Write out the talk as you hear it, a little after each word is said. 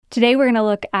Today, we're going to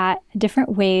look at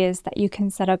different ways that you can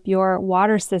set up your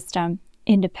water system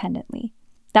independently.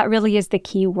 That really is the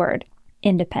key word,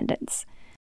 independence.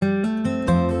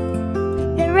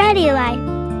 The Ready Life,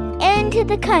 into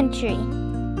the country.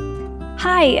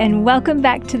 Hi, and welcome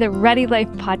back to the Ready Life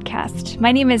podcast.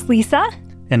 My name is Lisa.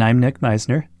 And I'm Nick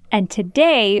Meisner. And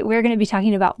today, we're going to be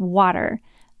talking about water,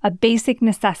 a basic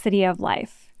necessity of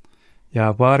life. Yeah,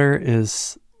 water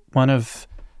is one of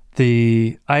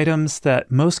the items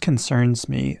that most concerns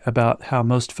me about how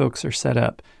most folks are set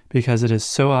up because it is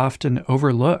so often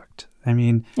overlooked. I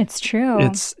mean, it's true.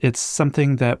 It's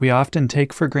something that we often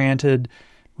take for granted.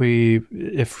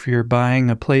 If you're buying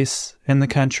a place in the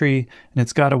country and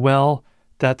it's got a well,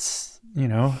 that's,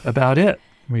 about it.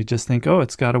 We just think, oh,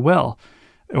 it's got a well.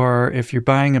 Or if you're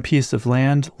buying a piece of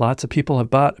land, lots of people have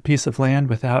bought a piece of land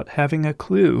without having a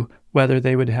clue whether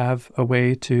they would have a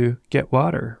way to get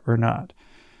water or not.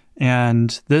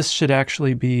 And this should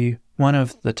actually be one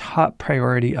of the top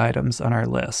priority items on our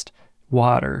list,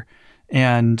 water.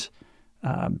 And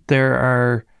there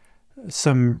are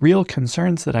some real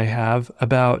concerns that I have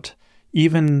about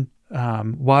even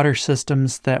water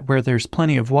systems where there's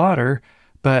plenty of water,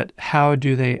 but how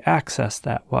do they access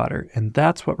that water? And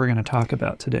that's what we're going to talk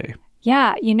about today.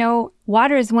 Yeah,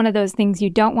 water is one of those things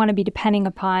you don't want to be depending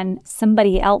upon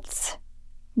somebody else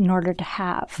in order to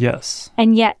have. Yes.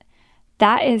 And yet,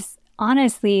 that is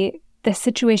honestly the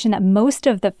situation that most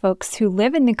of the folks who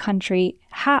live in the country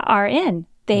are in.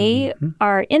 They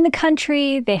are in the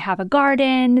country, they have a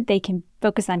garden, they can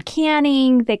focus on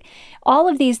canning, all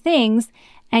of these things,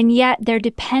 and yet they're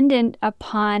dependent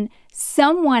upon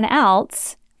someone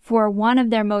else for one of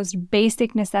their most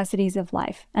basic necessities of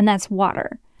life, and that's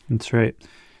water. That's right.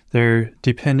 They're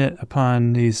dependent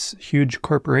upon these huge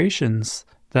corporations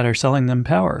that are selling them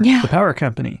power, the power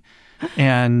company.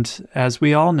 And as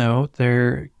we all know,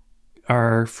 there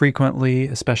are frequently,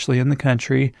 especially in the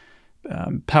country,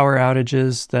 power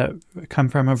outages that come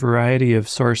from a variety of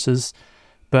sources.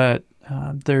 But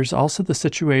there's also the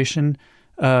situation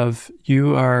of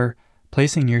you are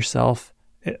placing yourself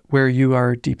where you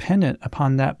are dependent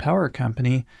upon that power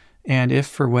company. And if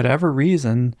for whatever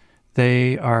reason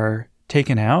they are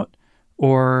taken out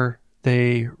or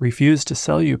they refuse to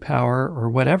sell you power or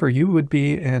whatever, you would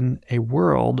be in a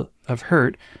world of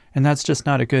hurt. And that's just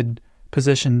not a good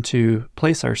position to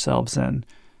place ourselves in.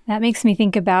 That makes me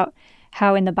think about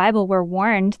how in the Bible we're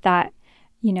warned that,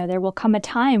 there will come a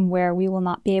time where we will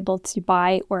not be able to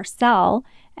buy or sell.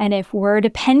 And if we're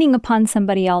depending upon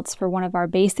somebody else for one of our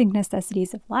basic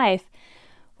necessities of life,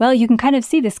 well, you can kind of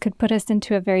see this could put us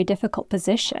into a very difficult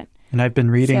position. And I've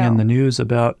been reading in the news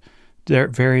about there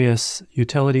various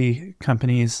utility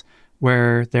companies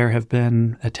where there have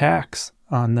been attacks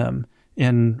on them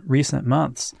in recent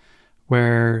months,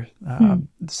 where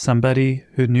somebody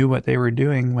who knew what they were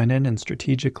doing went in and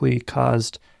strategically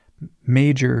caused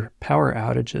major power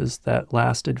outages that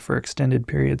lasted for extended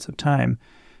periods of time.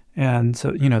 And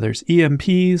so, there's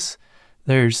EMPs,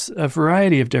 there's a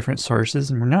variety of different sources,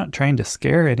 and we're not trying to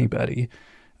scare anybody.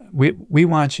 We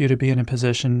want you to be in a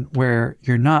position where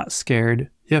you're not scared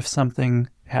if something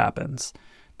happens.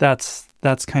 That's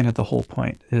kind of the whole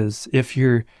point, is if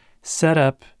you're set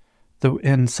up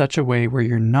in such a way where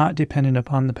you're not dependent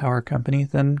upon the power company,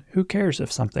 then who cares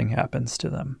if something happens to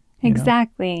them?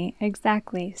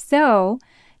 Exactly. So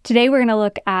today we're going to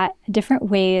look at different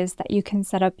ways that you can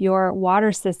set up your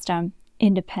water system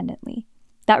independently.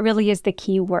 That really is the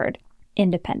key word,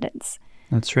 independence.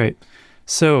 That's right.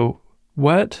 So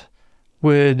what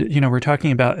would, we're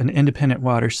talking about an independent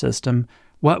water system.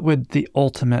 What would the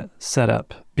ultimate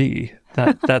setup be?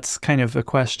 That's kind of a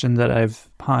question that I've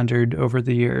pondered over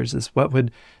the years, is what would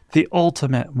the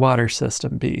ultimate water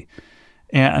system be?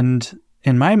 And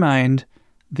in my mind,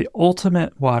 the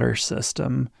ultimate water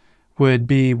system would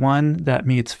be one that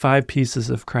meets 5 pieces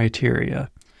of criteria.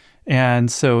 And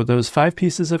so those 5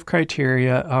 pieces of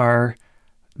criteria are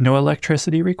no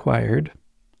electricity required,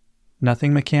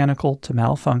 nothing mechanical to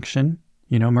malfunction,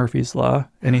 Murphy's Law,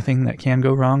 anything that can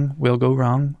go wrong will go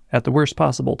wrong at the worst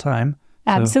possible time.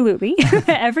 Absolutely.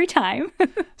 Every time.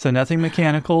 So nothing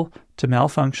mechanical to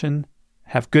malfunction,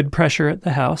 have good pressure at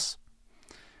the house,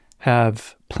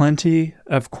 have plenty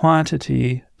of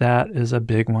quantity. That is a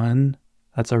big one.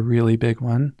 That's a really big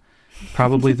one.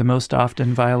 Probably the most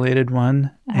often violated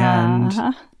one,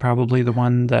 and probably the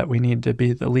one that we need to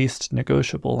be the least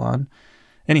negotiable on.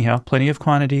 Anyhow, plenty of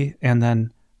quantity, and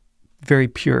then very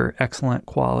pure, excellent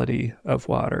quality of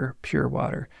water, pure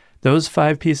water. Those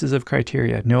 5 pieces of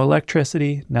criteria: no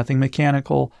electricity, nothing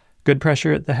mechanical, good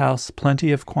pressure at the house,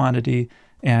 plenty of quantity,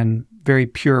 and very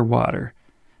pure water.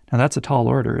 Now, that's a tall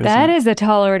order, isn't That it? is a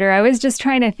tall order. I was just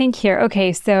trying to think here.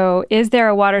 Okay, so is there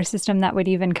a water system that would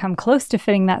even come close to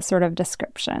fitting that sort of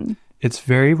description? It's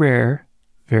very rare,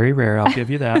 I'll give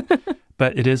you that,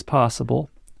 but it is possible.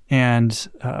 And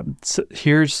so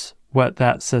here's what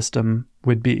that system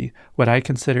would be. What I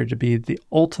consider to be the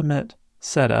ultimate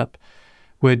setup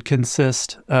would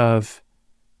consist of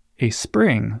a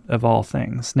spring of all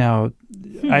things. Now,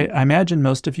 I imagine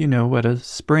most of you know what a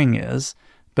spring is,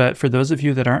 but for those of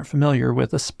you that aren't familiar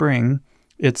with a spring,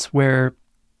 it's where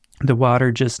the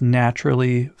water just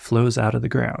naturally flows out of the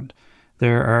ground.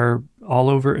 There are all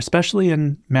over, especially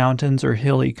in mountains or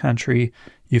hilly country,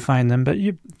 you find them, but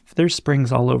there's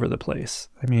springs all over the place.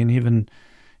 I mean,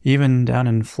 even down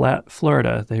in flat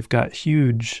Florida, they've got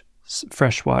huge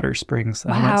freshwater springs.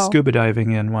 Wow. I went scuba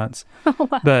diving in once.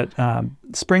 Wow. But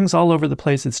springs all over the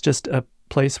place. It's just a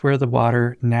place where the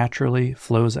water naturally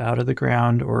flows out of the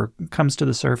ground or comes to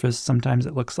the surface. Sometimes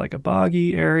it looks like a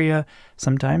boggy area.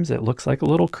 Sometimes it looks like a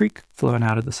little creek flowing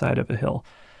out of the side of a hill.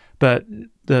 But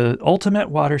the ultimate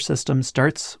water system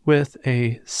starts with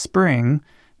a spring.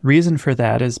 Reason for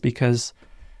that is because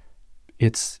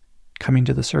it's coming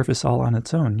to the surface all on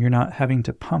its own. You're not having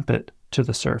to pump it to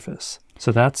the surface.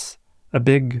 So that's a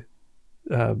big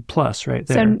plus right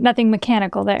there. So nothing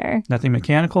mechanical there. Nothing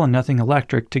mechanical and nothing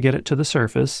electric to get it to the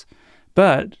surface.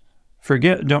 But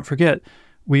don't forget,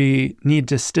 we need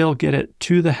to still get it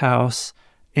to the house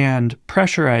and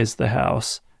pressurize the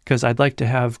house, because I'd like to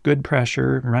have good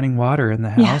pressure running water in the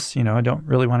house. Yeah. I don't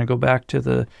really want to go back to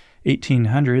the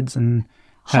 1800s and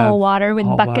Haul water with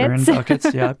buckets. Water in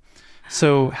buckets, yeah.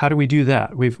 So how do we do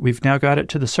that? We've now got it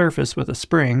to the surface with a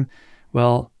spring.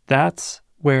 Well, that's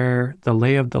where the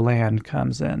lay of the land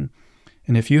comes in.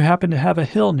 And if you happen to have a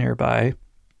hill nearby,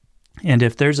 and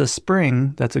if there's a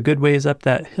spring that's a good ways up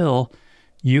that hill,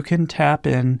 you can tap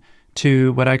in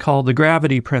to what I call the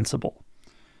gravity principle.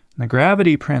 And the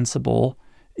gravity principle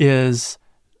is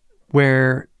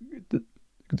where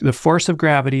the force of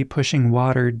gravity pushing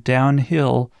water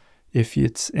downhill, if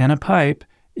it's in a pipe,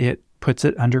 it puts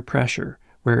it under pressure.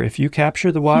 Where if you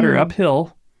capture the water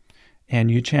uphill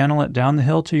and you channel it down the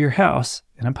hill to your house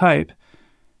in a pipe,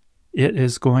 it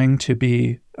is going to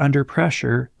be under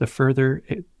pressure the further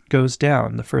it goes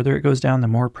down. The further it goes down, the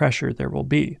more pressure there will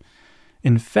be.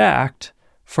 In fact,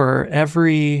 for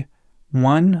every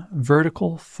 1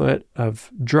 vertical foot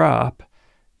of drop,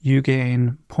 you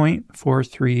gain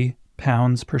 0.43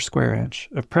 pounds per square inch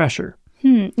of pressure.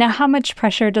 Now, how much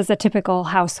pressure does a typical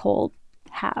household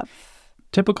have?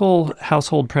 Typical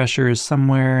household pressure is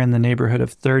somewhere in the neighborhood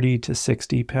of 30 to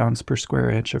 60 pounds per square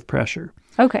inch of pressure.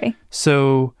 Okay.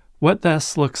 So what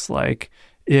this looks like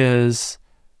is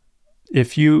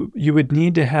if you would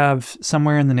need to have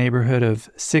somewhere in the neighborhood of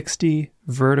 60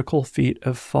 vertical feet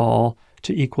of fall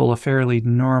to equal a fairly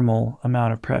normal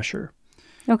amount of pressure.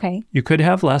 Okay. You could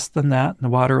have less than that, and the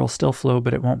water will still flow,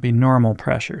 but it won't be normal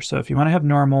pressure. So if you want to have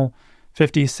normal,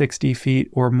 50, 60 feet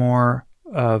or more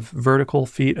of vertical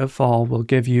feet of fall will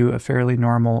give you a fairly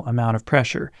normal amount of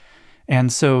pressure.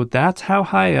 And so that's how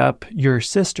high up your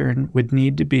cistern would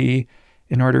need to be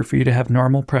in order for you to have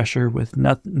normal pressure with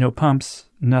no pumps,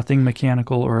 nothing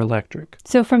mechanical or electric.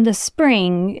 So from the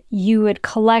spring, you would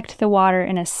collect the water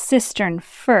in a cistern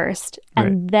first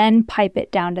and then pipe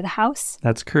it down to the house?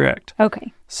 That's correct.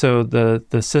 Okay. So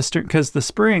the cistern, because the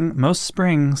spring, most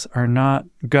springs are not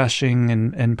gushing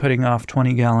and putting off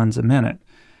 20 gallons a minute.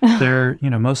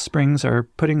 Most springs are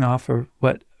putting off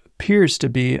what appears to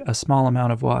be a small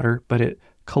amount of water, but it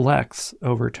collects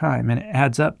over time and it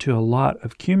adds up to a lot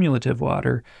of cumulative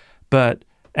water. But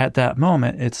at that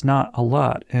moment, it's not a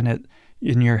lot. And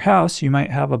in your house, you might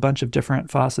have a bunch of different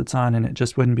faucets on and it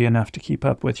just wouldn't be enough to keep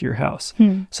up with your house.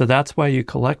 So that's why you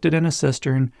collect it in a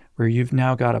cistern where you've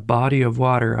now got a body of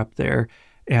water up there,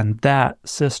 and that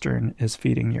cistern is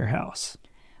feeding your house.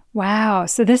 Wow.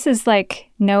 So this is like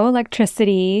no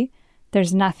electricity.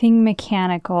 There's nothing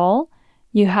mechanical.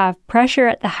 You have pressure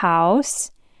at the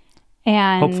house.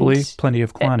 And hopefully plenty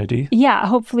of quantity. Yeah,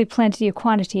 hopefully plenty of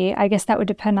quantity. I guess that would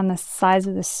depend on the size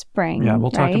of the spring. Yeah,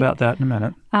 we'll talk about that in a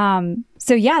minute.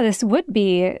 So yeah, this would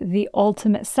be the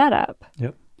ultimate setup.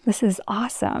 Yep. This is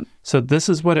awesome. So this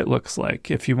is what it looks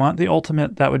like. If you want the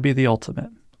ultimate, that would be the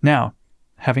ultimate. Now,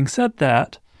 having said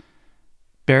that,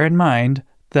 bear in mind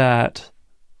that,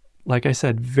 like I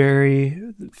said, very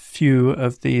few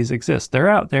of these exist. They're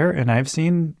out there, and I've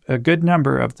seen a good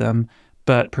number of them,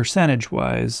 but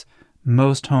percentage-wise,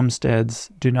 most homesteads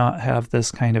do not have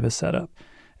this kind of a setup.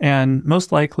 And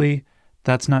most likely,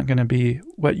 that's not going to be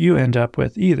what you end up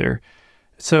with either.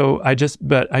 So I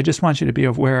just want you to be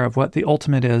aware of what the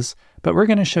ultimate is. But we're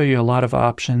going to show you a lot of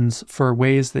options for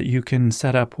ways that you can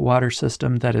set up a water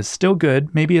system that is still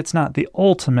good. Maybe it's not the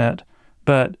ultimate,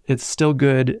 but it's still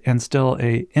good and still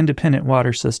a independent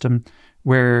water system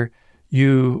where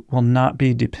you will not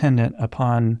be dependent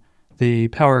upon the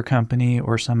power company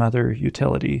or some other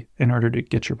utility in order to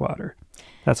get your water.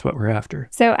 That's what we're after.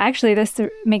 So actually, this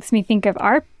makes me think of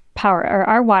our power or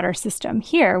our water system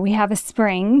here. We have a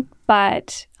spring,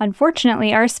 but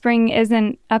unfortunately, our spring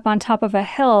isn't up on top of a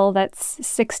hill that's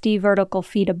 60 vertical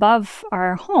feet above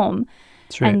our home.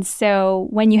 That's right. And so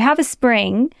when you have a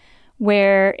spring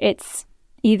where it's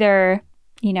either,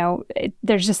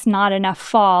 there's just not enough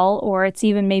fall, or it's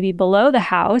even maybe below the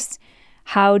house,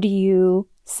 how do you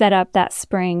set up that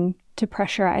spring to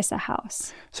pressurize a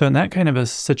house? So in that kind of a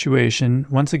situation,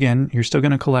 once again, you're still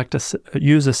going to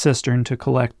use a cistern to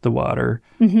collect the water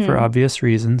for obvious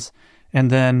reasons. And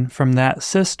then from that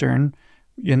cistern,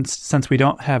 since we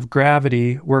don't have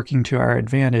gravity working to our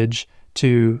advantage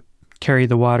to carry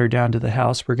the water down to the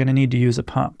house, we're going to need to use a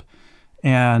pump.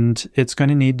 And it's going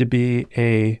to need to be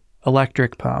a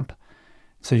electric pump.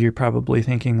 So you're probably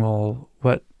thinking, well,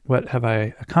 what have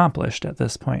I accomplished at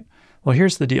this point? Well,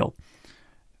 here's the deal.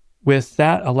 With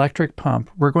that electric pump,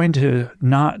 we're going to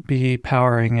not be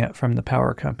powering it from the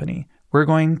power company. We're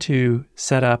going to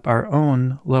set up our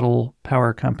own little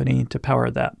power company to power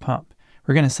that pump.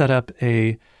 We're going to set up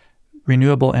a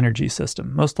renewable energy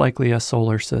system, most likely a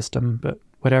solar system, but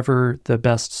whatever the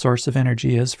best source of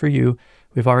energy is for you.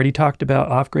 We've already talked about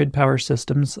off-grid power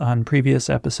systems on previous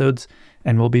episodes,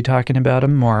 and we'll be talking about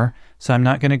them more. So I'm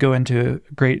not going to go into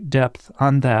great depth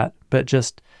on that, but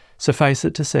just suffice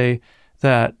it to say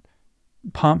that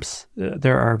pumps,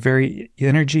 there are very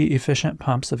energy-efficient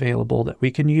pumps available that we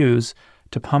can use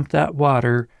to pump that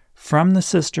water from the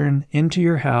cistern into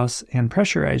your house and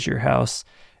pressurize your house.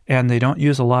 And they don't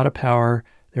use a lot of power.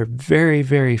 They're very,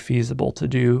 very feasible to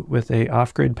do with a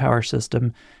off-grid power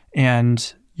system.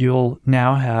 And you'll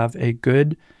now have a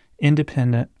good,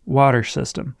 independent water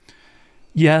system.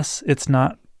 Yes, it's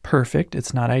not perfect.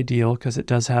 It's not ideal because it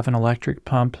does have an electric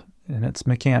pump and it's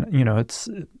mechanical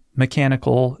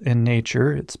in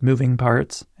nature. It's moving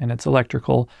parts and it's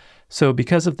electrical. So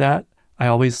because of that, I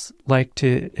always like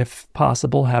to, if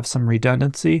possible, have some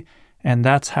redundancy. And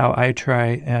that's how I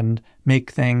try and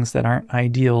make things that aren't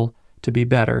ideal to be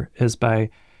better, is by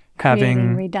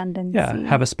having redundancy. Yeah,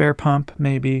 have a spare pump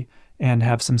maybe, and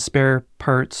have some spare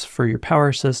parts for your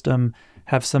power system,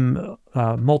 have some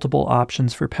multiple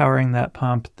options for powering that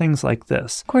pump, things like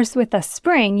this. Of course, with a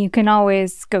spring, you can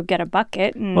always go get a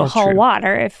bucket and haul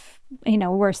water if,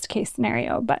 worst case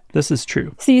scenario. But this is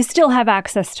true. So you still have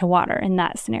access to water in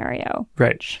that scenario.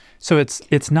 Right. So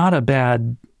it's not a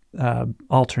bad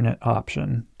alternate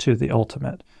option to the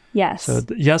ultimate. Yes. So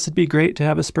yes, it'd be great to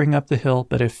have a spring up the hill,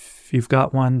 but if you've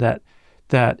got one that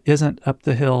isn't up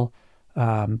the hill,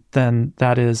 then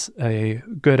that is a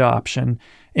good option.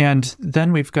 And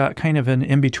then we've got kind of an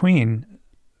in-between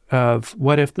of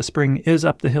what if the spring is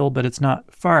up the hill, but it's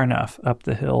not far enough up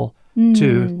the hill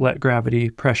to let gravity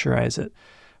pressurize it.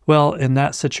 Well, in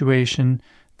that situation,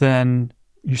 then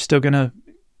you're still going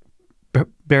to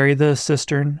bury the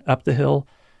cistern up the hill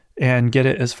and get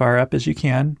it as far up as you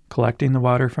can, collecting the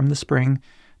water from the spring.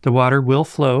 The water will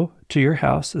flow to your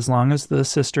house. As long as the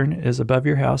cistern is above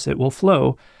your house, it will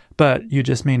flow, but you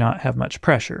just may not have much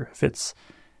pressure. If it's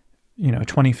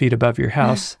 20 feet above your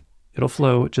house, it'll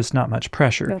flow, just not much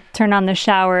pressure. You'll turn on the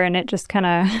shower and it just kind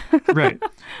of... Right.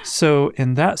 So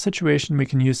in that situation, we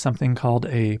can use something called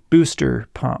a booster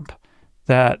pump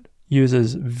that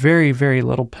uses very, very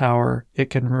little power. It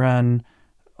can run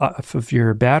off of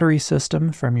your battery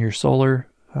system from your solar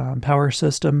power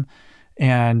system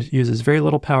and uses very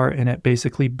little power, and it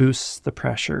basically boosts the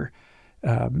pressure.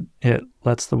 It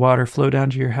lets the water flow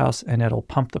down to your house, and it'll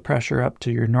pump the pressure up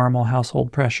to your normal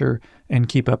household pressure and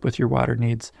keep up with your water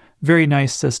needs. Very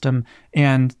nice system.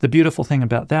 And the beautiful thing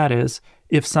about that is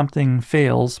if something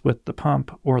fails with the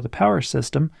pump or the power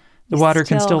system, the water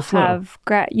can still flow.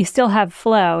 You still have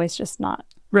flow. It's just not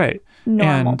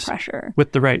normal pressure.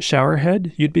 With the right shower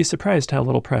head, you'd be surprised how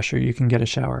little pressure you can get a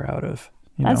shower out of.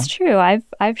 That's true.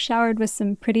 I've showered with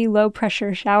some pretty low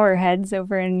pressure shower heads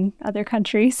over in other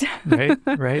countries.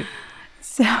 Right.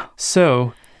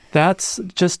 So that's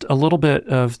just a little bit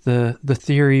of the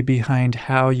theory behind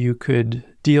how you could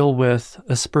deal with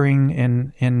a spring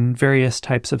in various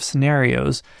types of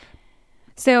scenarios.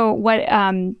 So what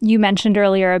you mentioned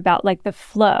earlier about like the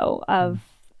flow of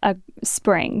a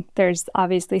spring, there's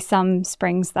obviously some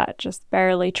springs that just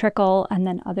barely trickle and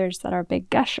then others that are big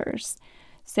gushers.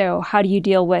 So how do you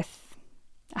deal with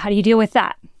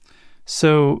that?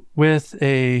 So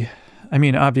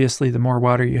obviously the more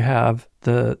water you have,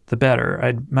 the better.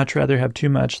 I'd much rather have too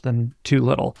much than too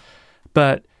little.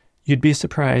 But you'd be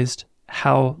surprised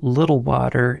how little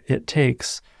water it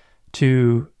takes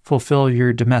to fulfill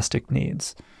your domestic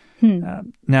needs.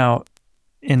 Now,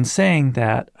 in saying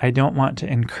that, I don't want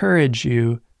to encourage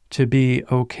you to be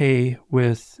okay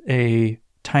with a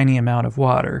tiny amount of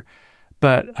water,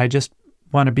 but I just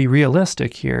want to be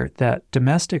realistic here that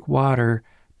domestic water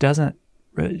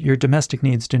your domestic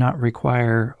needs do not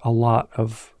require a lot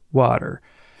of water.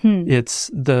 It's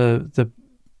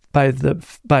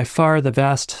by far the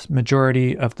vast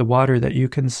majority of the water that you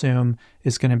consume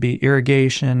is going to be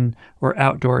irrigation or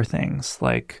outdoor things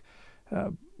like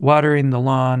watering the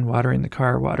lawn, watering the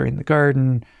car, watering the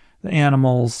garden, the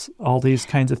animals, all these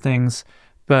kinds of things.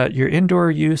 But your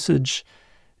indoor usage,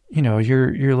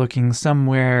 you're looking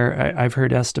somewhere, I've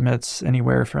heard estimates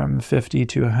anywhere from 50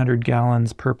 to 100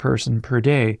 gallons per person per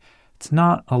day. It's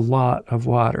not a lot of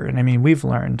water. And we've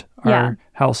learned our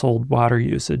household water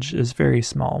usage is very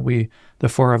small. The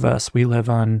four of us, we live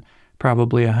on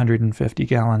probably 150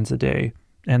 gallons a day,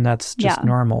 and that's just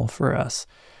normal for us.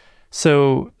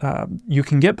 So you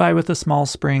can get by with a small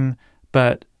spring,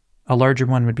 but a larger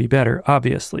one would be better,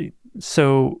 obviously.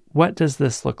 So what does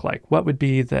this look like? What would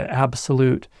be the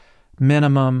absolute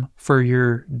minimum for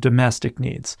your domestic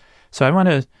needs? So I want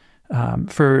to,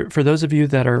 for those of you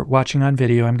that are watching on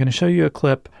video, I'm going to show you a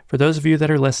clip. For those of you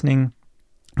that are listening,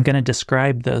 I'm going to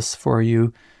describe this for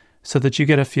you so that you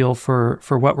get a feel for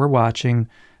what we're watching.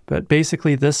 But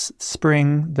basically, this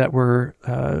spring that we're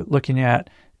looking at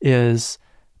is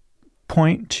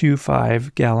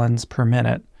 0.25 gallons per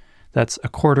minute. That's a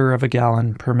quarter of a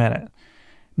gallon per minute.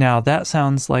 Now, that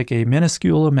sounds like a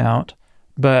minuscule amount,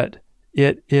 but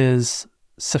it is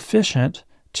sufficient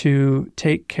to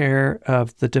take care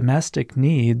of the domestic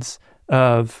needs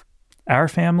of our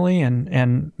family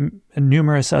and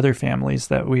numerous other families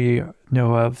that we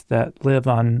know of that live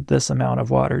on this amount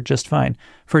of water just fine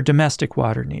for domestic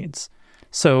water needs.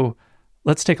 So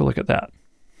let's take a look at that.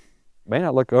 May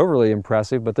not look overly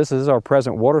impressive, but this is our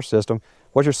present water system.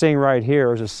 What you're seeing right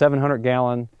here is a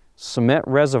 700-gallon cement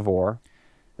reservoir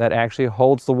that actually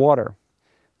holds the water.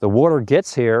 The water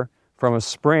gets here from a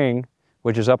spring,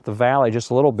 which is up the valley just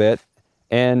a little bit,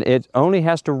 and it only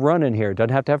has to run in here. It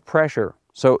doesn't have to have pressure.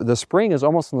 So the spring is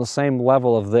almost on the same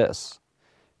level of this.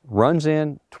 Runs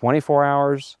in 24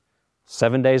 hours,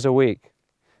 7 days a week.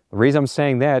 The reason I'm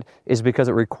saying that is because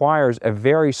it requires a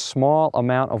very small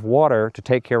amount of water to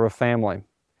take care of a family.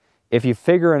 If you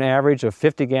figure an average of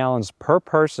 50 gallons per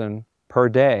person per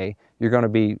day, you're going to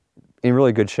be in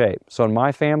really good shape. So in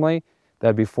my family,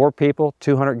 that'd be 4 people,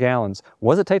 200 gallons.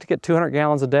 What does it take to get 200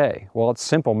 gallons a day? Well, it's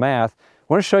simple math. I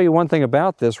want to show you one thing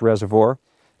about this reservoir,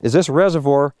 is this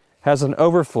reservoir has an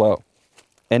overflow.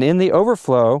 And in the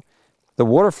overflow, the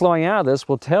water flowing out of this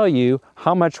will tell you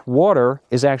how much water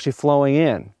is actually flowing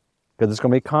in, because it's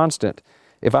going to be constant.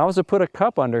 If I was to put a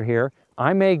cup under here,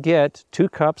 I may get 2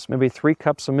 cups, maybe 3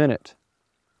 cups a minute.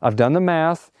 I've done the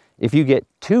math. If you get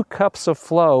 2 cups of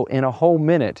flow in a whole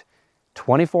minute,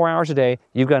 24 hours a day,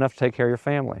 you've got enough to take care of your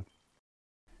family.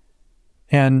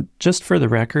 And just for the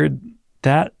record,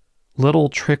 that little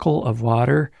trickle of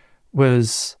water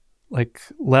was like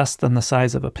less than the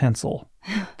size of a pencil.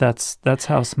 That's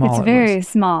how small it was. It's very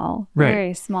small, right.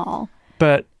 Very small.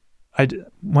 But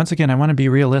once again, I want to be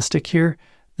realistic here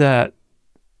that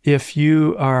if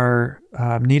you are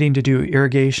needing to do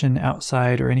irrigation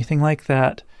outside or anything like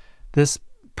that, this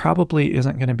probably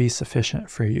isn't going to be sufficient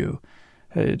for you.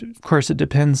 Of course, it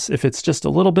depends if it's just a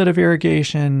little bit of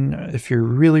irrigation. If you're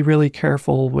really, really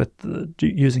careful with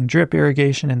using drip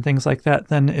irrigation and things like that,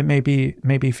 then it may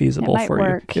be feasible for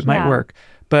you. It might work.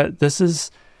 But this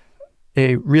is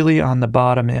a really on the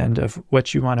bottom end of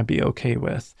what you want to be okay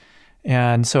with.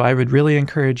 And so I would really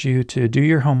encourage you to do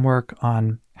your homework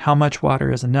on how much water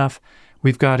is enough.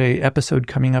 We've got an episode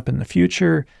coming up in the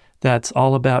future that's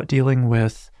all about dealing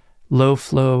with low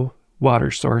flow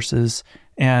water sources.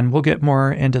 And we'll get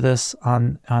more into this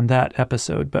on that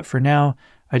episode. But for now,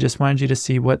 I just wanted you to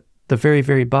see what the very,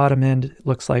 very bottom end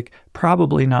looks like.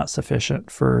 Probably not sufficient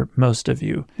for most of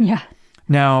you. Yeah.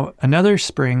 Now, another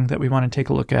spring that we want to take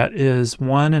a look at is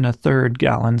 1 1/3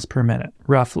 gallons per minute,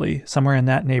 roughly, somewhere in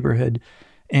that neighborhood.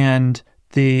 And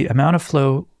the amount of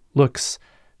flow looks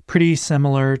pretty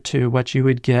similar to what you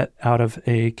would get out of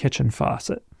a kitchen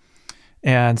faucet.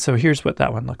 And so here's what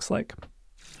that one looks like.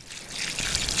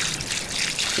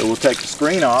 So we'll take the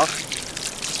screen off,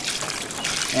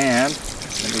 and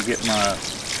let me get my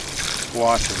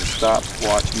watch in the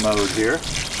stopwatch mode here.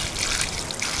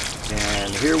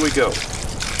 And here we go.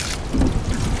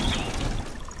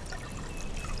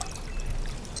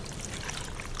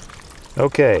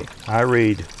 Okay, I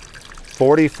read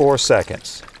 44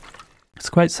 seconds. It's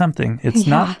quite something. It's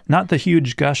not the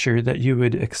huge gusher that you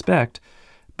would expect,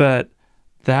 but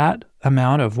that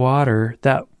amount of water,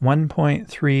 that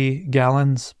 1.3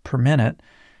 gallons per minute,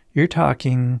 you're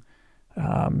talking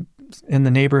in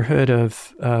the neighborhood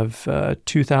of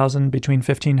 2,000, between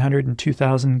 1,500 and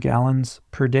 2,000 gallons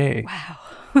per day. Wow.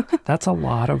 That's a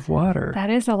lot of water. That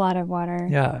is a lot of water.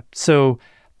 Yeah. So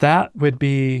that would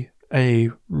be a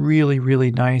really,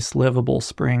 really nice, livable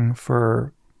spring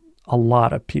for a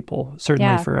lot of people,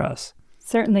 certainly for us.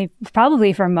 Certainly,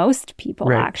 probably for most people,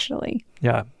 Right. actually.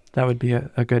 Yeah, that would be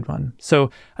a good one. So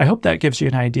I hope that gives you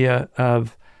an idea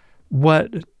of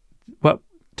what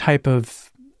type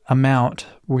of amount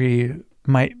we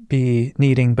might be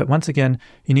needing. But once again,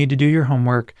 you need to do your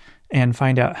homework and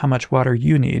find out how much water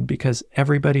you need, because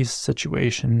everybody's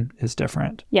situation is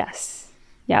different. Yes.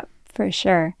 Yep, for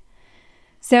sure.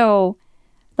 So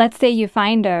let's say you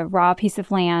find a raw piece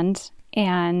of land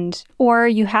or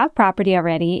you have property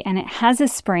already and it has a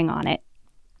spring on it.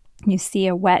 You see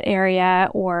a wet area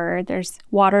or there's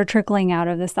water trickling out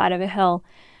of the side of a hill.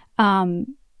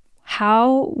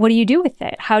 What do you do with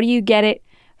it? How do you get it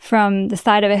from the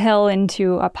side of a hill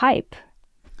into a pipe?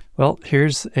 Well,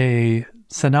 here's a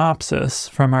synopsis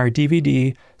from our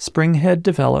DVD, Springhead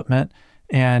Development,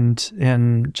 and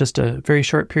in just a very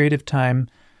short period of time,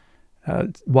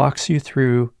 walks you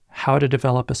through how to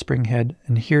develop a springhead,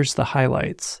 and here's the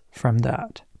highlights from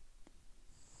that.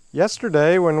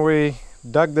 Yesterday, when we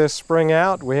dug this spring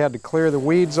out, we had to clear the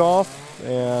weeds off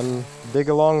and dig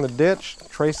along the ditch,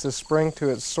 trace the spring to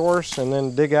its source, and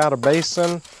then dig out a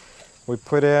basin. We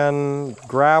put in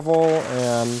gravel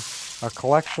and a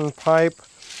collection pipe.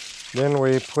 Then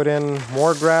we put in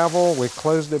more gravel. We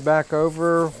closed it back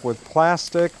over with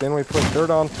plastic. Then we put dirt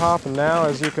on top, and now,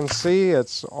 as you can see,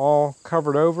 it's all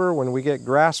covered over. When we get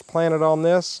grass planted on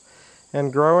this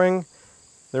and growing,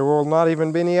 there will not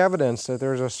even be any evidence that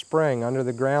there's a spring under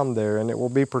the ground there, and it will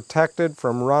be protected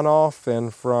from runoff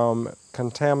and from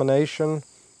contamination.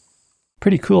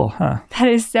 Pretty cool, huh? That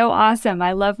is so awesome.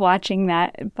 I love watching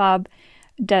that. Bob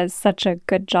does such a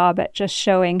good job at just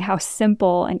showing how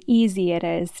simple and easy it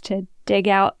is to dig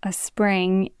out a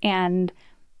spring and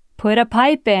put a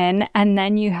pipe in, and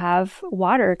then you have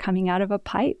water coming out of a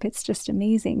pipe. It's just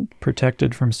amazing.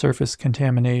 Protected from surface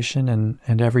contamination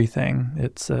and everything.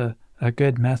 It's a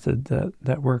good method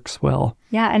that works well.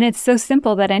 Yeah, and it's so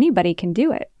simple that anybody can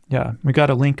do it. Yeah, we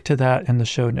got a link to that in the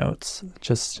show notes,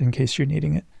 just in case you're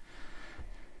needing it.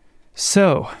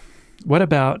 So, what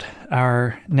about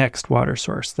our next water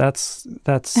source? That's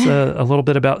a little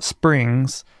bit about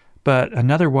springs, but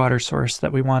another water source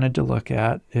that we wanted to look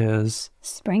at is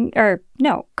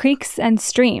creeks and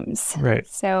streams. Right.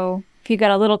 So if you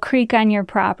got a little creek on your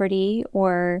property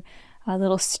or a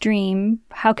little stream,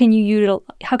 how can you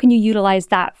utilize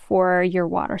that for your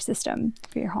water system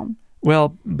for your home?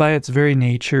 Well, by its very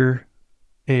nature,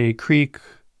 a creek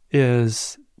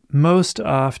is most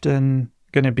often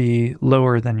going to be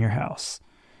lower than your house.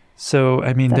 So,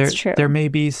 I mean, there may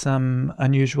be some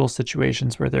unusual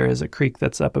situations where there is a creek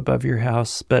that's up above your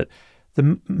house, but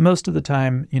most of the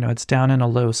time, it's down in a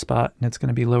low spot and it's going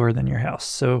to be lower than your house.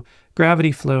 So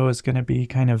gravity flow is going to be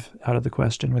kind of out of the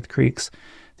question with creeks.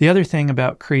 The other thing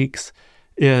about creeks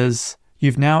is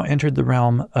you've now entered the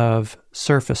realm of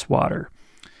surface water.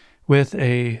 With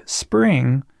a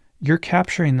spring, you're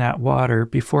capturing that water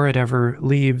before it ever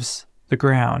leaves the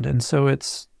ground. And so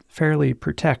it's fairly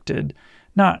protected,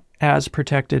 not as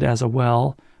protected as a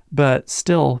well, but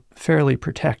still fairly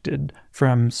protected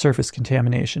from surface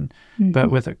contamination. Mm-hmm. But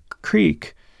with a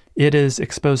creek, it is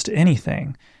exposed to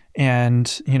anything. And,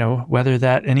 whether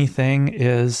that anything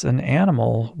is an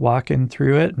animal walking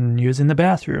through it and using the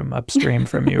bathroom upstream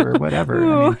from you or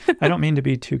whatever. I don't mean to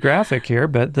be too graphic here,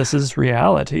 but this is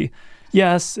reality.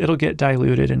 Yes, it'll get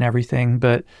diluted and everything,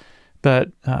 but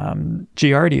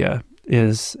Giardia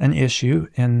is an issue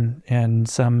in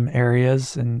some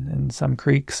areas and in some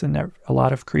creeks and a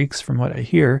lot of creeks from what I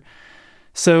hear.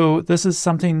 So this is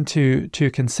something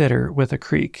to consider with a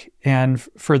creek. And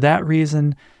for that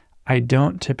reason, I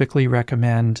don't typically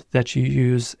recommend that you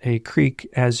use a creek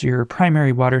as your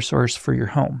primary water source for your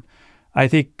home. I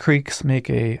think creeks make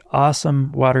an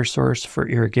awesome water source for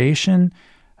irrigation.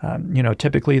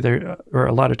 Typically or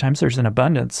a lot of times there's an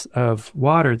abundance of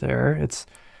water there. It's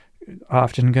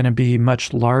often going to be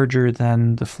much larger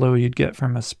than the flow you'd get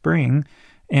from a spring.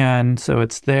 And so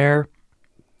it's there.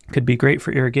 Could be great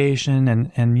for irrigation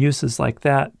and uses like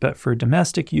that. But for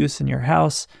domestic use in your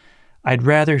house, I'd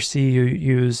rather see you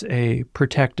use a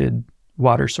protected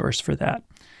water source for that.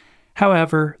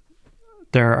 However,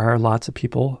 there are lots of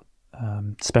people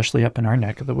especially up in our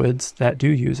neck of the woods, that do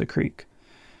use a creek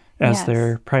as Yes.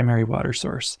 their primary water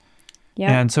source.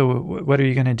 Yeah. And so what are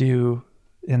you going to do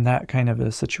in that kind of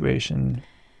a situation?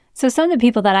 So some of the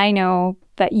people that I know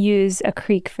that use a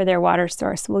creek for their water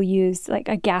source will use like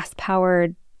a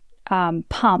gas-powered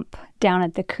pump down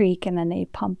at the creek, and then they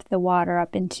pump the water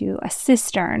up into a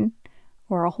cistern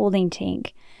or a holding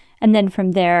tank. And then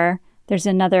from there, there's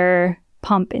another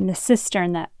pump in the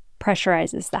cistern that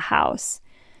pressurizes the house.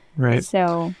 Right.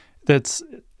 So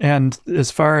And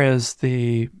as far as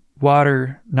the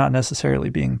water not necessarily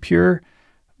being pure,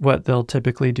 what they'll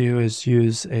typically do is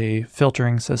use a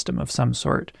filtering system of some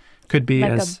sort. Could be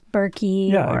like as a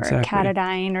Berkey Yeah, or exactly.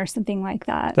 Katadyn or something like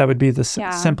that. that would be the Yeah.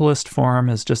 simplest form,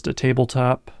 is just a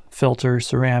tabletop filter,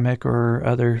 ceramic or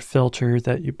other filter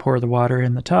that you pour the water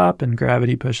in the top and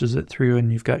gravity pushes it through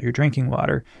and you've got your drinking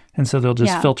water. And so they'll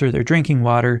just Yeah. filter their drinking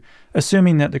water,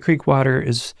 assuming that the creek water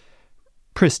is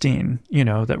pristine,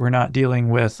 that we're not dealing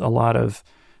with a lot of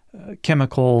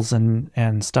chemicals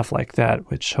and stuff like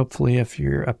that, which hopefully if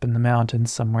you're up in the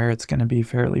mountains somewhere, it's going to be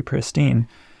fairly pristine.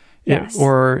 Yes.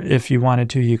 Or if you wanted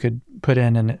to, you could put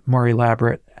in a more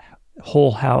elaborate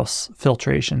whole house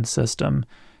filtration system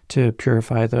to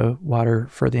purify the water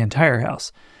for the entire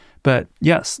house. But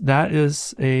yes, that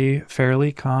is a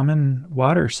fairly common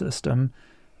water system,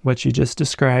 what you just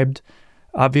described.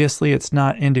 Obviously, it's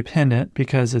not independent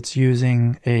because it's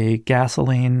using a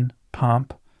gasoline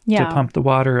pump Yeah. to pump the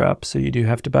water up. So you do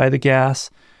have to buy the gas.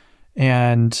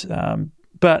 And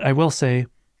but I will say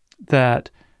that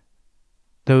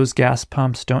those gas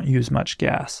pumps don't use much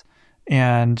gas.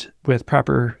 And with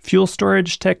proper fuel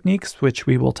storage techniques, which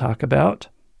we will talk about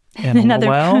in a little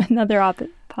while, another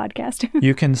podcast.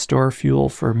 you can store fuel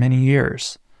for many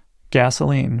years.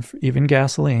 Gasoline, even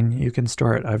gasoline, you can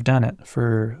store it. I've done it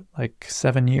for like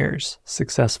 7 years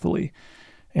successfully.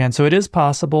 And so it is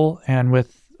possible. And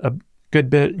with a good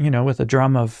bit, with a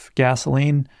drum of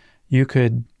gasoline, you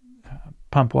could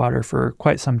pump water for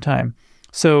quite some time.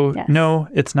 So Yes. no,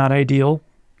 it's not ideal,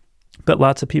 but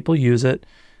lots of people use it,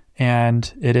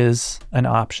 and it is an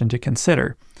option to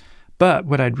consider. But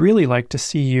what I'd really like to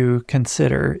see you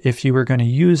consider if you were going to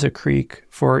use a creek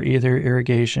for either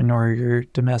irrigation or your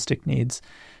domestic needs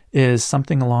is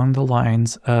something along the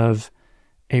lines of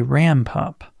a ram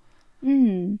pump.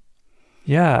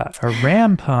 Yeah, a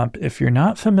ram pump, if you're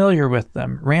not familiar with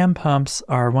them, ram pumps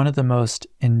are one of the most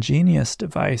ingenious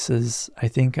devices I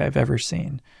think I've ever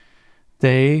seen.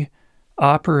 They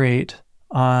operate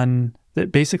on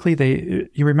that. Basically,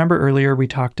 you remember earlier we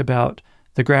talked about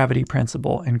the gravity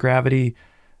principle and gravity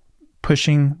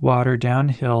pushing water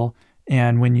downhill.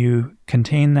 And when you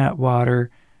contain that water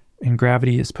and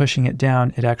gravity is pushing it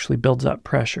down, it actually builds up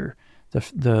pressure.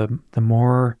 The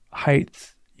more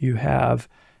height you have,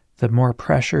 the more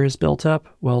pressure is built up.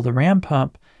 Well, the ram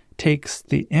pump takes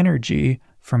the energy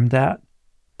from that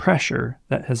pressure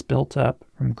that has built up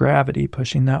from gravity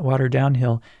pushing that water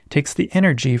downhill, takes the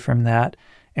energy from that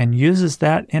and uses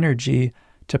that energy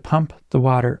to pump the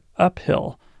water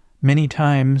uphill many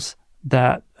times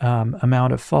that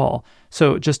amount of fall.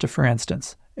 So just for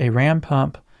instance, a ram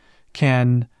pump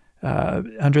can,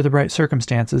 under the right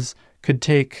circumstances, could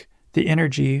take the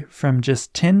energy from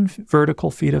just 10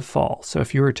 vertical feet of fall. So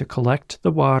if you were to collect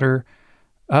the water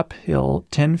uphill,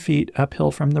 10 feet uphill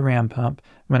from the ram pump,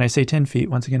 when I say 10 feet,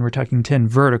 once again, we're talking 10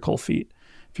 vertical feet.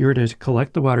 If you were to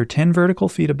collect the water 10 vertical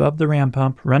feet above the ram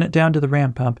pump, run it down to the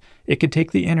ram pump, it could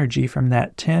take the energy from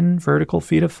that 10 vertical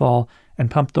feet of fall and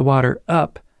pump the water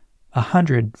up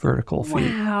 100 vertical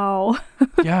feet. Wow.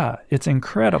 Yeah, it's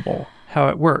incredible how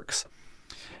it works.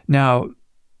 Now,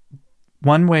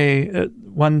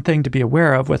 one thing to be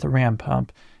aware of with a ram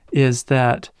pump is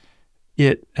that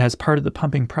it, as part of the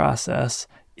pumping process,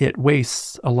 it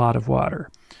wastes a lot of water.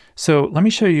 So let me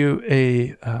show you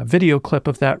a video clip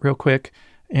of that real quick.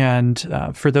 And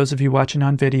for those of you watching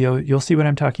on video, you'll see what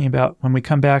I'm talking about. When we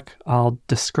come back, I'll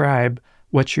describe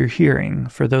what you're hearing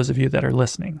for those of you that are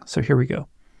listening. So here we go.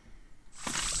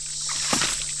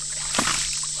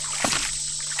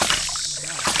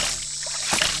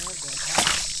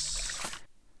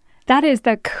 That is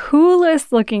the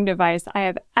coolest looking device I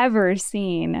have ever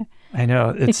seen. I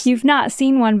know. If you've not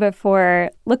seen one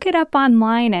before, look it up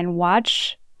online and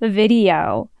watch the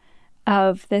video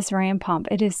of this ram pump.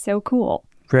 It is so cool.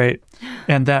 Right.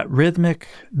 And that rhythmic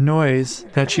noise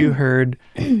that you heard,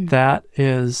 that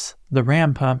is the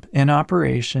ram pump in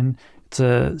operation. It's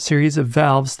a series of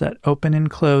valves that open and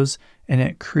close, and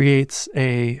it creates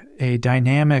a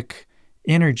dynamic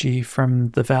energy from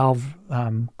the valve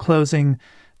closing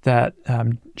that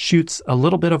shoots a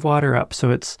little bit of water up.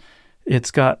 So it's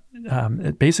It's got,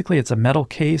 basically it's a metal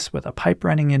case with a pipe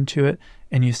running into it,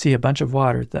 and you see a bunch of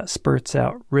water that spurts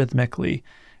out rhythmically.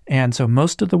 And so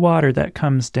most of the water that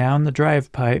comes down the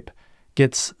drive pipe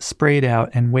gets sprayed out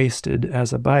and wasted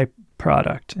as a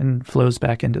byproduct and flows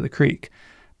back into the creek.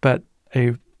 But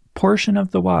a portion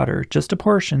of the water, just a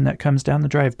portion that comes down the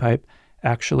drive pipe,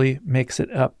 actually makes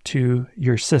it up to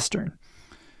your cistern.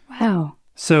 Wow.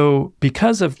 So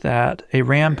because of that, a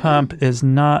ram pump is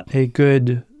not a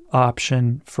good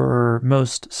option for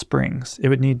most springs. It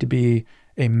would need to be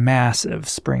a massive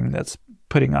spring that's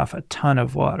putting off a ton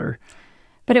of water.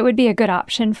 But it would be a good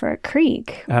option for a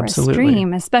creek or Absolutely. a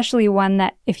stream, especially one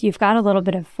that if you've got a little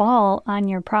bit of fall on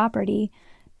your property,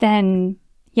 then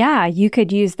yeah, you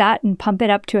could use that and pump it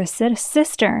up to a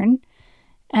cistern.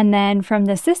 And then from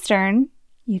the cistern,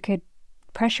 you could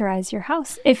pressurize your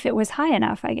house if it was high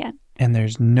enough again. And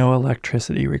there's no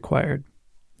electricity required.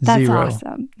 That's Zero.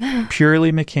 awesome.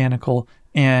 Purely mechanical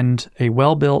and a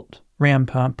well-built ram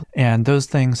pump. And those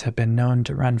things have been known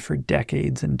to run for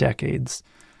decades and decades.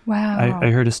 Wow.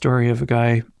 I heard a story of a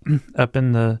guy up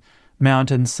in the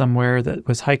mountains somewhere that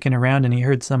was hiking around and he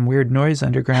heard some weird noise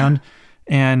underground.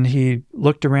 And he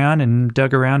looked around and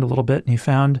dug around a little bit and he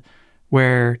found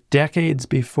where decades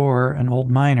before an old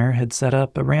miner had set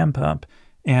up a ram pump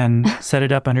and set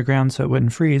it up underground so it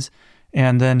wouldn't freeze.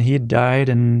 And then he died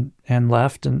and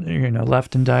left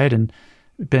and died, and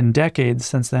been decades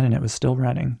since then, and it was still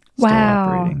running, still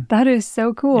operating. That is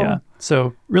so cool. Yeah,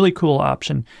 so really cool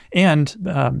option.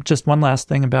 And just one last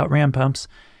thing about ram pumps.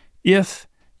 If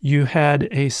you had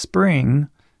a spring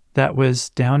that was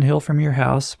downhill from your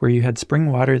house where you had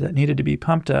spring water that needed to be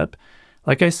pumped up,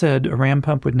 like I said, a ram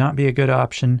pump would not be a good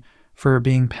option for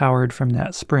being powered from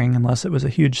that spring unless it was a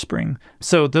huge spring.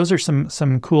 So those are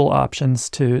some cool options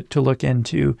to look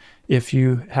into if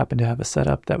you happen to have a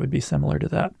setup that would be similar to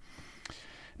that.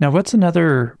 Now, what's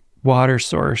another water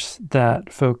source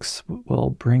that folks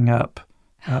will bring up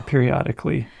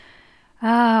periodically?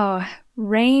 Oh,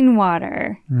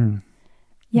 rainwater.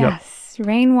 Yes,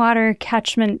 Rainwater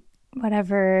catchment,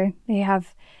 whatever. They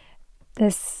have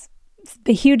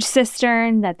the huge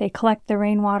cistern that they collect the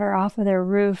rainwater off of their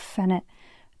roof, and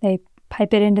they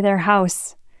pipe it into their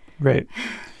house. Right.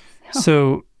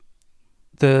 So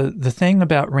the thing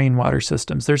about rainwater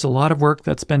systems, there's a lot of work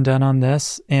that's been done on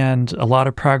this and a lot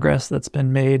of progress that's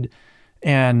been made.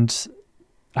 And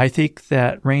I think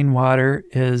that rainwater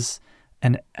is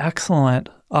an excellent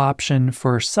option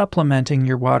for supplementing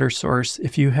your water source.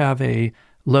 If you have a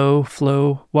low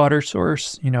flow water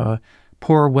source, a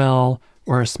pour well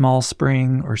or a small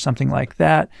spring or something like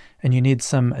that, and you need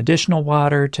some additional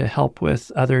water to help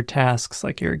with other tasks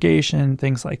like irrigation,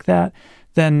 things like that,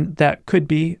 then that could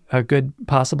be a good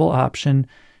possible option.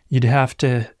 You'd have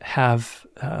to have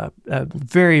a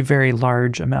very, very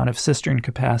large amount of cistern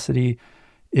capacity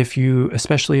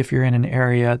especially if you're in an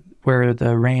area where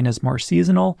the rain is more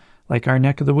seasonal, like our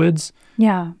neck of the woods.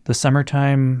 Yeah. The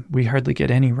summertime, we hardly get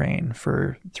any rain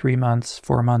for 3 months,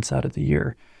 4 months out of the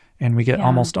year. And we get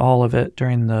almost all of it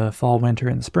during the fall, winter,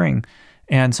 and spring.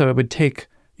 And so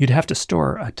you'd have to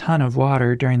store a ton of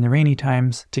water during the rainy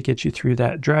times to get you through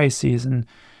that dry season.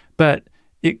 But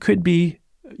it could be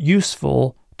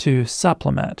useful to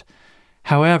supplement.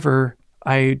 However,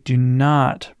 I do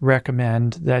not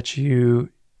recommend that you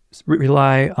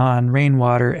rely on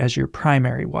rainwater as your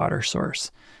primary water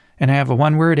source. And I have a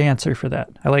one-word answer for that.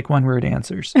 I like one-word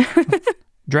answers.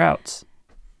 Droughts.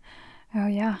 Oh,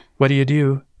 yeah. What do you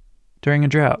do during a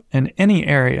drought? And any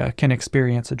area can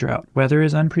experience a drought. Weather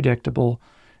is unpredictable.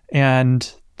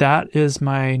 And that is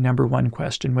my number one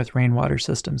question with rainwater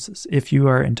systems. Is if you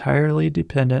are entirely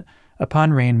dependent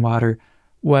upon rainwater,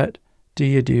 what do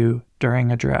you do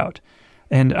during a drought?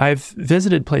 And I've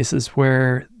visited places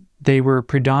where they were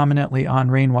predominantly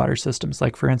on rainwater systems,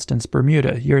 like, for instance,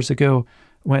 Bermuda. Years ago,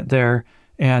 went there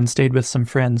and stayed with some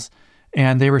friends,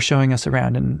 and they were showing us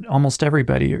around, and almost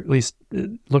everybody, or at least it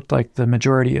looked like the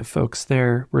majority of folks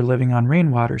there, were living on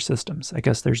rainwater systems. I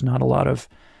guess there's not a lot of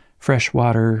fresh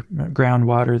water,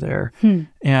 groundwater there.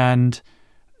 And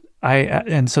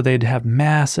so they'd have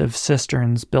massive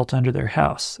cisterns built under their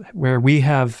house. Where we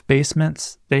have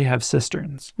basements, they have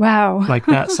cisterns. Wow. Like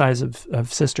that size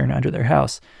of cistern under their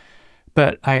house.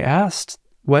 But I asked,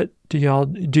 what do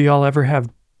y'all ever have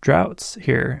droughts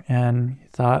here? And he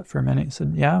thought for a minute. He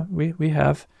said, yeah, we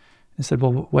have. I said,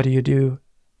 well, what do you do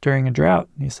during a drought?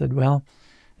 And he said, well,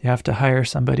 you have to hire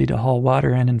somebody to haul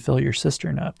water in and fill your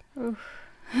cistern up.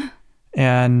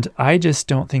 And I just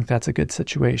don't think that's a good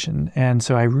situation. And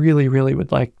so I really, really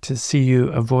would like to see you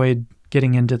avoid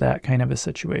getting into that kind of a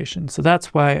situation. So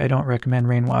that's why I don't recommend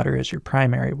rainwater as your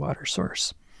primary water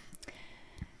source.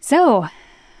 So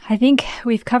I think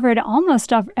we've covered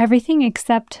almost everything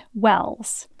except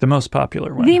wells. The most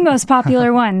popular one. The most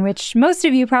popular one, which most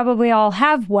of you probably all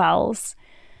have wells.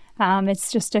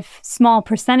 It's just a small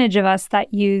percentage of us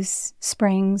that use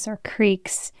springs or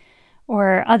creeks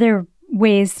or other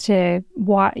ways to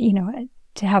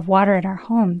have water at our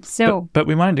home. So, but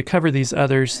we wanted to cover these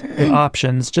others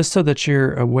options just so that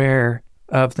you're aware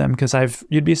of them, because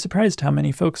you'd be surprised how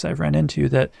many folks I've run into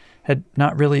that had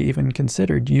not really even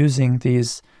considered using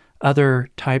these other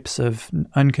types of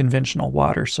unconventional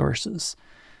water sources.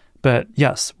 But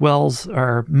yes, wells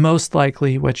are most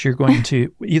likely what you're going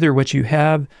to, either what you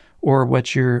have or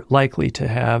what you're likely to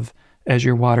have as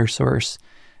your water source.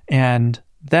 And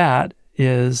that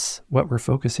is what we're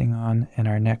focusing on in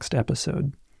our next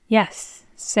episode. Yes.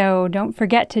 So don't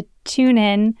forget to tune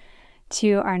in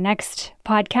to our next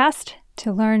podcast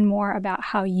to learn more about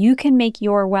how you can make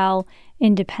your well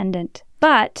independent.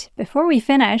 But before we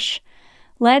finish,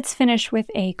 let's finish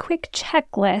with a quick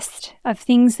checklist of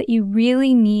things that you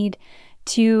really need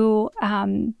to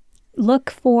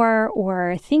look for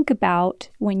or think about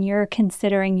when you're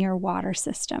considering your water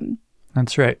system.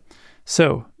 That's right.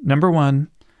 So, number one,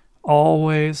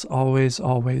 always, always,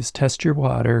 always test your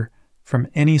water from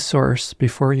any source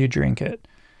before you drink it.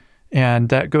 And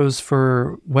that goes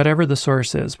for whatever the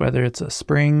source is, whether it's a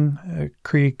spring, a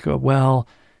creek, a well,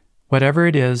 whatever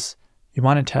it is, you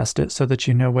want to test it so that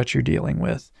you know what you're dealing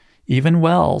with. Even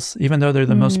wells, even though they're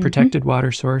the most protected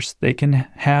water source,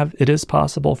 it is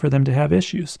possible for them to have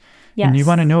issues. Yes. And you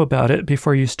want to know about it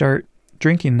before you start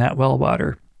drinking that well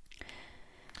water.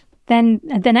 Then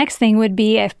the next thing would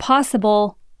be, if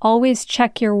possible, always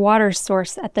check your water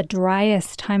source at the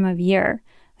driest time of year,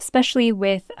 especially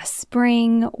with a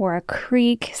spring or a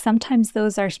creek. Sometimes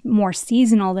those are more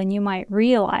seasonal than you might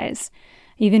realize.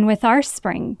 Even with our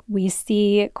spring, we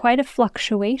see quite a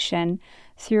fluctuation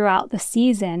throughout the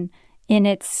season in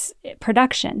its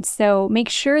production. So make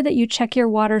sure that you check your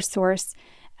water source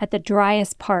at the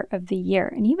driest part of the year.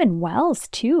 And even wells,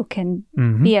 too, can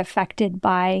be affected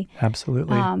by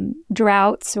absolutely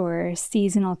droughts or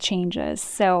seasonal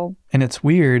changes. And it's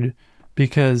weird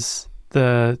because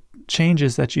the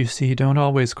changes that you see don't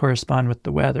always correspond with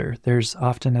the weather. There's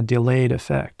often a delayed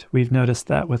effect. We've noticed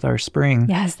that with our spring.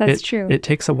 Yes, that's true. It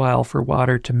takes a while for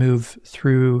water to move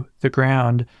through the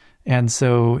ground. And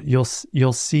so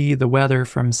you'll see the weather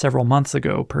from several months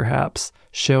ago perhaps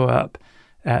show up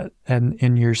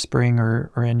in your spring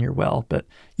or in your well. But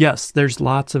yes, there's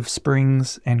lots of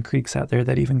springs and creeks out there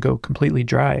that even go completely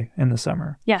dry in the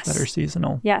summer. Yes. That are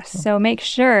seasonal. Yes. So make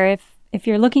sure if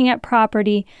you're looking at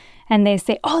property and they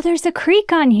say, oh, there's a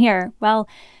creek on here, well,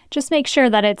 just make sure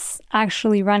that it's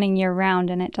actually running year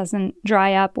round and it doesn't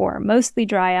dry up or mostly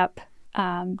dry up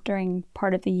during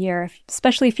part of the year,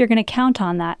 especially if you're going to count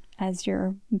on that as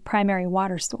your primary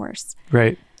water source.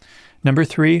 Right. Number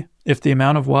 3, if the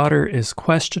amount of water is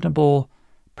questionable,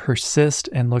 persist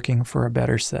in looking for a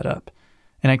better setup.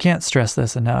 And I can't stress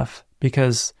this enough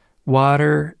because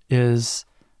water is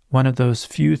one of those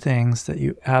few things that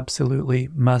you absolutely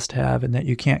must have and that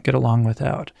you can't get along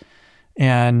without.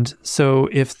 And so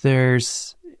if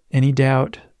there's any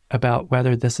doubt about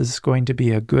whether this is going to be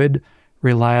a good,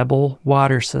 reliable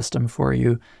water system for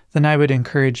you, then I would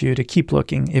encourage you to keep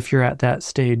looking if you're at that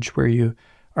stage where you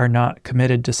are not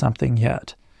committed to something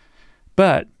yet.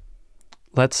 But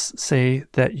let's say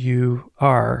that you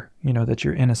are, that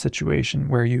you're in a situation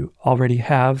where you already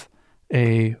have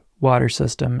a water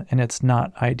system and it's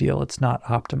not ideal, it's not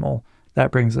optimal.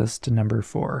 That brings us to number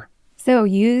 4. So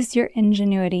use your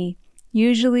ingenuity.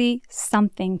 Usually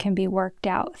something can be worked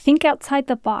out. Think outside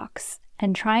the box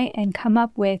and try and come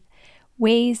up with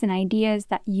ways and ideas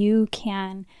that you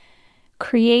can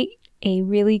create a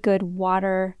really good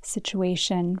water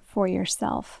situation for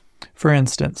yourself. For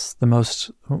instance,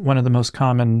 one of the most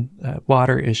common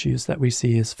water issues that we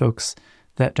see is folks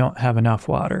that don't have enough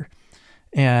water.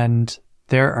 And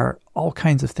there are all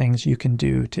kinds of things you can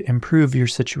do to improve your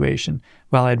situation.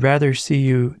 While I'd rather see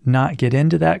you not get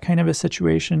into that kind of a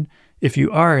situation, if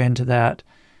you are into that,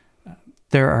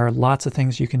 there are lots of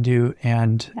things you can do.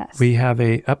 And yes. We have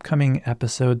an upcoming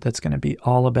episode that's going to be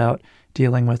all about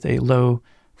dealing with a low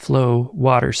flow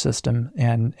water system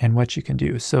and what you can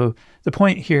do. So the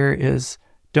point here is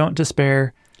don't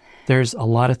despair. There's a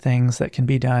lot of things that can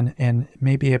be done and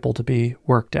may be able to be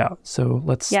worked out. So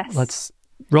let's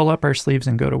roll up our sleeves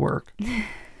and go to work.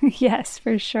 Yes,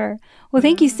 for sure. Well,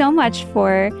 thank you so much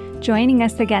for joining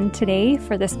us again today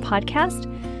for this podcast.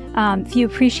 If you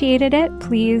appreciated it,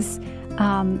 please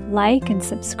like and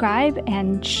subscribe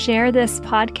and share this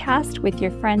podcast with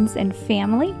your friends and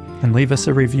family. And leave us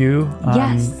a review on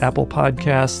Yes. Apple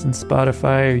Podcasts and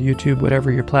Spotify or YouTube,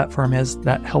 whatever your platform is.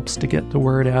 That helps to get the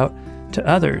word out to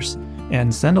others.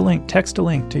 And send a link, text a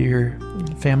link to your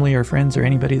family or friends or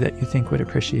anybody that you think would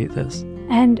appreciate this.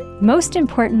 And most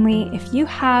importantly, if you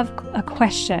have a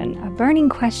question, a burning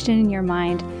question in your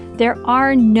mind, there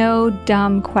are no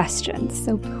dumb questions.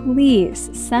 So please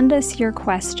send us your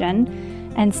question,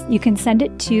 and you can send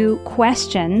it to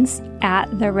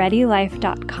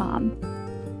questions@thereadylife.com.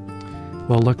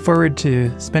 We'll look forward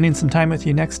to spending some time with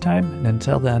you next time. And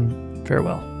until then,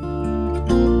 farewell.